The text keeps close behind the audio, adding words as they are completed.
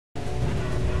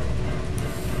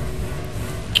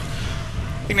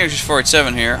Ignatius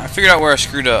 487 here. I figured out where I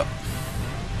screwed up.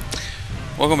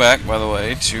 Welcome back, by the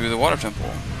way, to the water temple.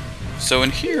 So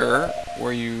in here,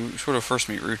 where you sort of first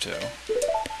meet Ruto.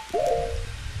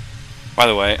 By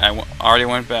the way, I already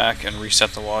went back and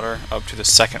reset the water up to the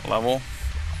second level,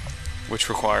 which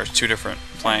requires 2 different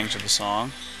playings of the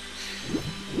song.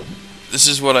 This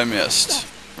is what I missed.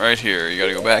 Right here. You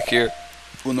gotta go back here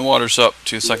when the water's up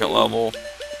to the second level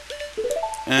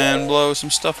and blow some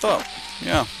stuff up.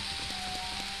 Yeah.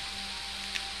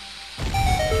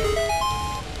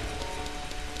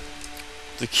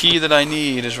 The key that I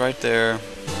need is right there.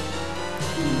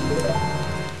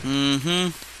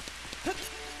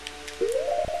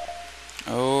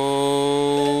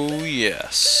 Oh,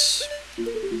 yes.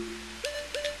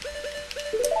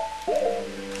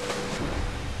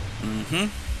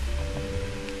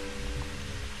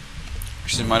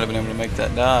 Actually, might have been able to make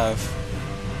that dive.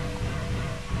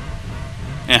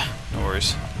 Yeah, no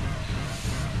worries.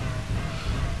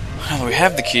 Now that we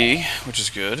have the key, which is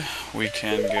good, we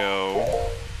can go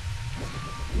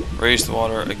raise the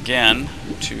water again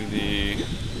to the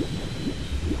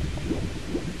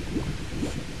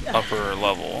upper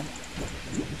level,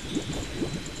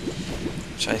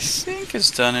 which I think is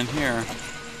done in here.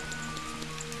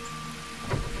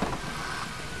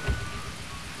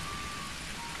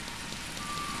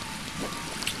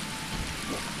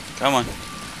 Come on.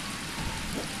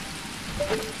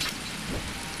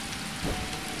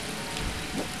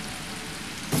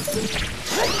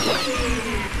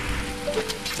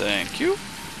 Thank you.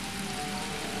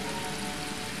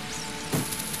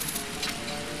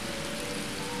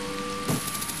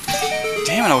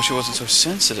 Damn it, I wish it wasn't so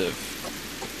sensitive.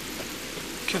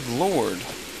 Good lord.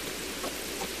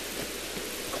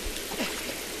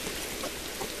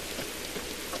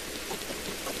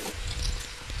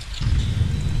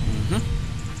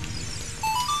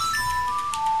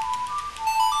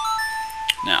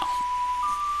 Now.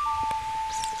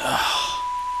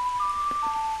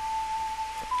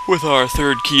 With our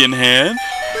third key in hand.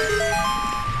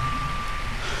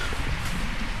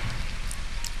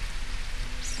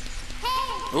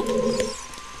 Oh.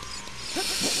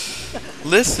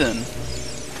 Listen.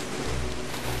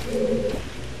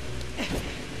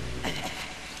 I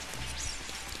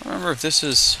don't remember if this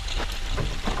is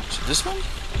it this one?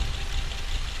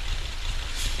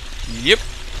 Yep.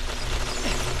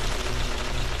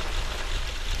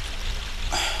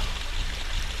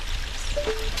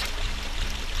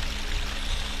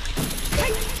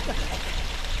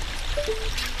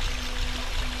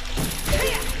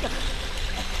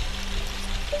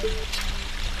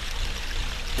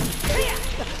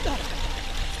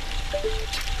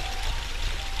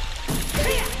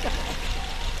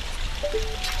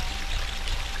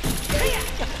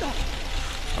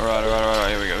 Alright,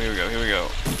 here we go.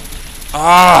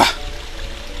 Ah!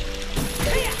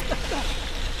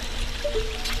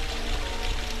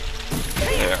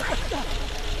 There.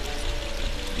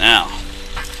 Now.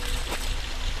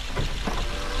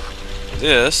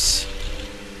 This.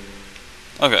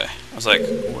 Okay, I was like,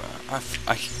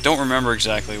 I don't remember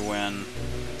exactly when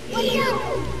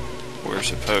we're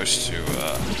supposed to,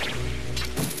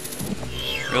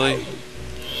 Really?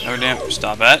 No damn,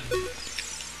 stop that.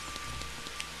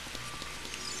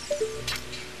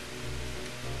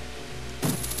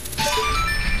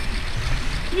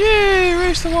 Yay,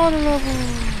 raise the water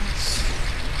levels!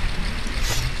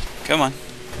 Come on.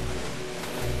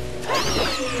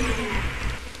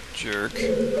 Jerk.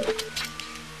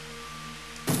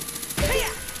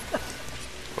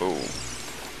 Oh.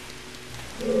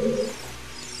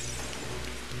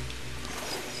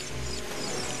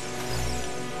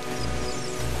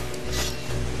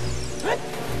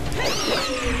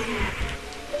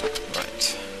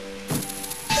 Right.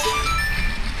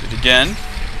 Do it again.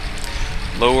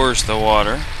 Lowers the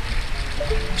water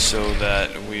so that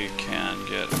we can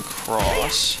get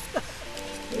across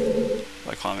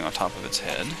by climbing on top of its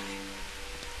head.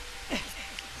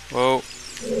 Whoa.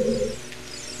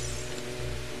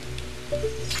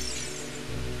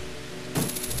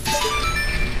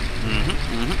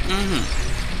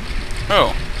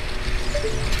 Oh.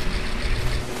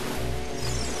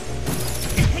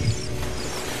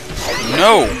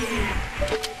 No!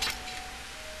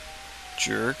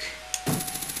 Jerk.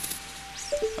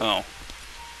 Oh.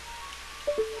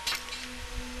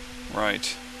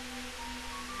 Right.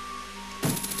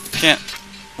 Can't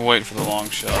wait for the long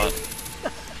shot.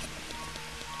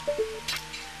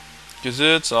 'Cause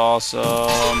it's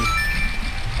awesome.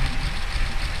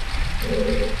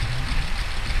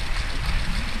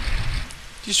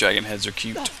 These dragon heads are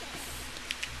cute.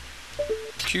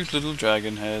 Cute little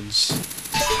dragon heads.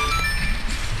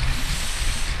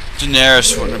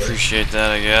 Daenerys wouldn't appreciate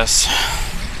that, I guess.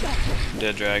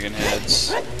 Dead dragon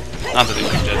heads. Not that these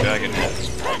are dead dragon heads,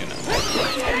 but you know.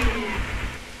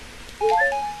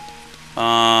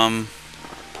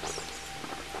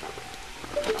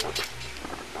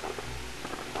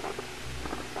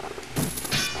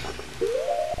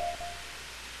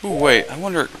 Ooh, wait, I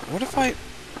wonder, what if I...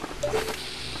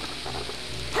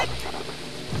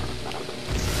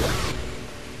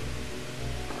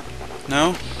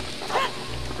 No?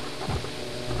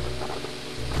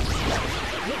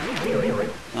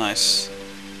 Nice.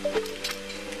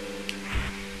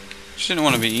 Just didn't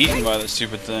want to be eaten by that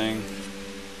stupid thing.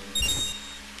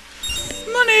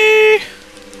 Money!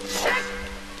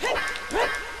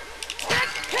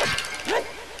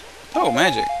 Oh,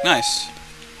 magic. Nice.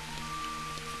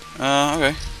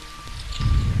 Okay.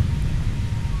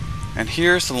 And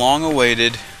here's the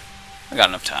long-awaited... I got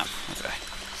enough time. Okay.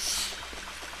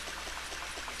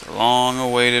 The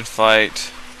long-awaited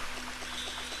fight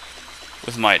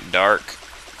with my dark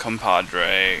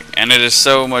compadre. And it is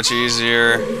so much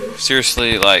easier.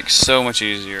 Seriously, like, so much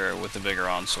easier with the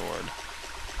Biggeron sword.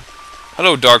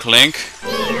 Hello, Dark Link.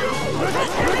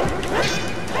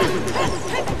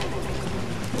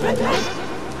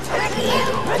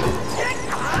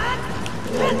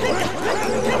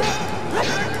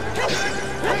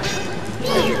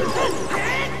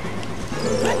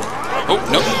 Oh,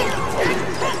 no.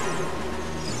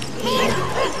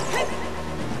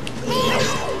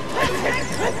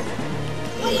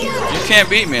 You can't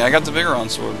beat me. I got the Biggeron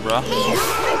sword, bruh.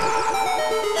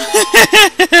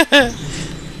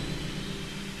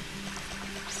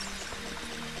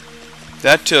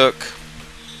 That took,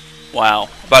 wow,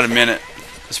 about a minute.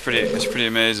 It's pretty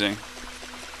amazing.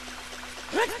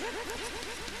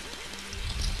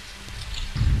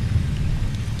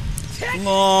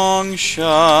 Long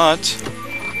shot.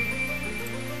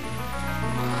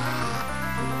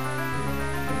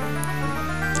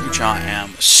 Which I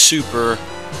am super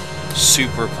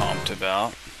pumped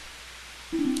about.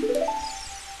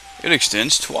 It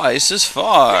extends twice as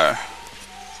far.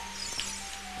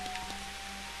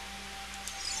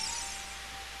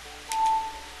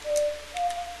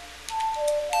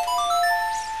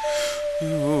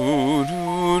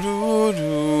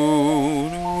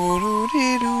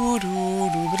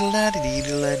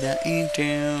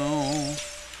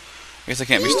 I guess I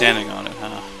can't be standing on it,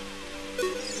 huh?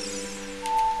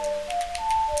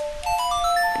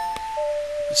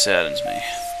 It saddens me.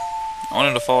 I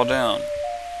wanted to fall down.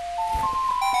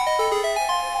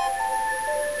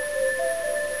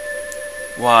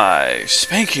 Why,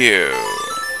 spank you!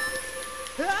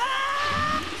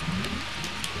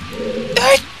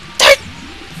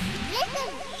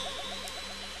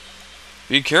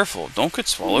 Be careful, don't get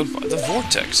swallowed by the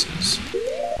vortexes.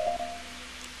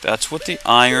 That's what the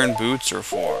iron boots are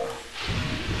for.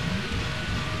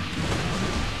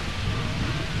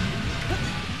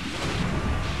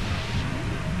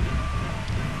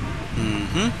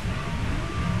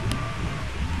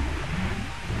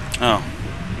 Oh.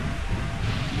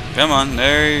 Come on,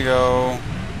 there you go.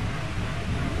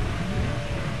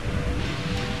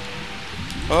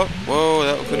 Oh, whoa,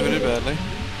 that could have ended badly.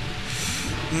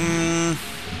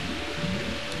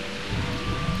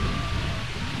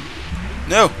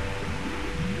 No!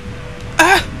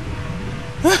 Ah!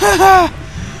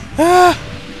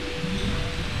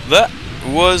 That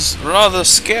was rather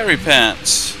scary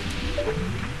pants.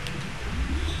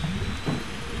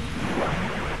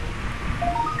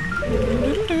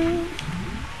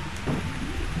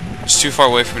 It's too far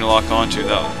away for me to lock onto.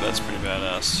 That's pretty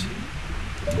badass.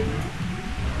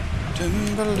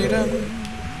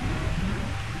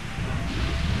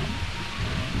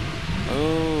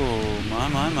 Oh,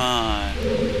 my.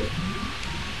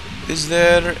 Is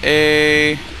there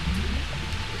a...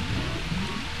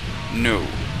 No.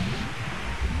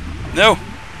 No!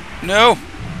 No!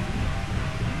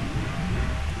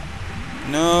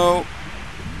 No!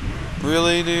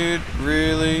 Really, dude?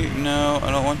 Really? No,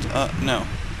 I don't want to... no.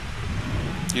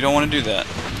 You don't want to do that.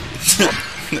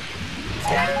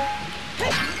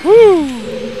 Woo!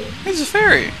 It's a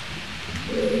fairy!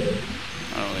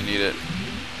 I don't really need it.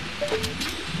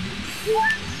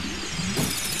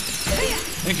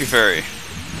 Thank you, fairy,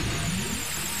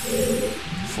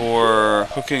 for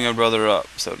hooking a brother up,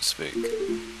 so to speak.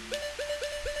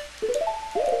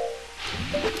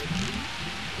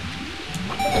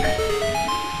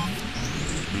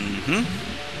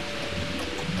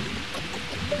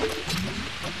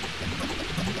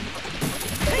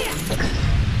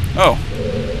 Oh.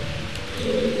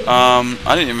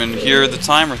 I didn't even hear the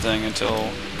timer thing until,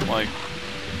 like,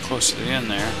 close to the end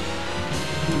there.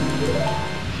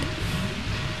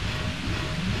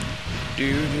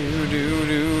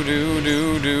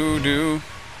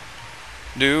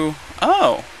 Do.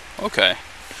 Oh, okay.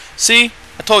 See,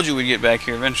 I told you we'd get back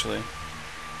here eventually.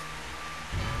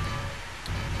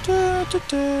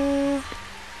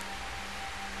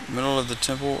 Middle of the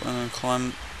temple and then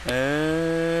climb.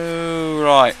 Oh,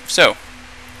 right. So,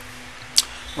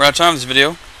 we're out of time for this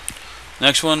video.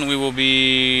 Next one, we will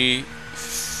be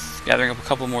gathering up a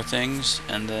couple more things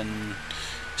and then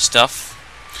stuff.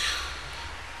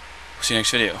 See you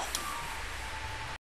next video.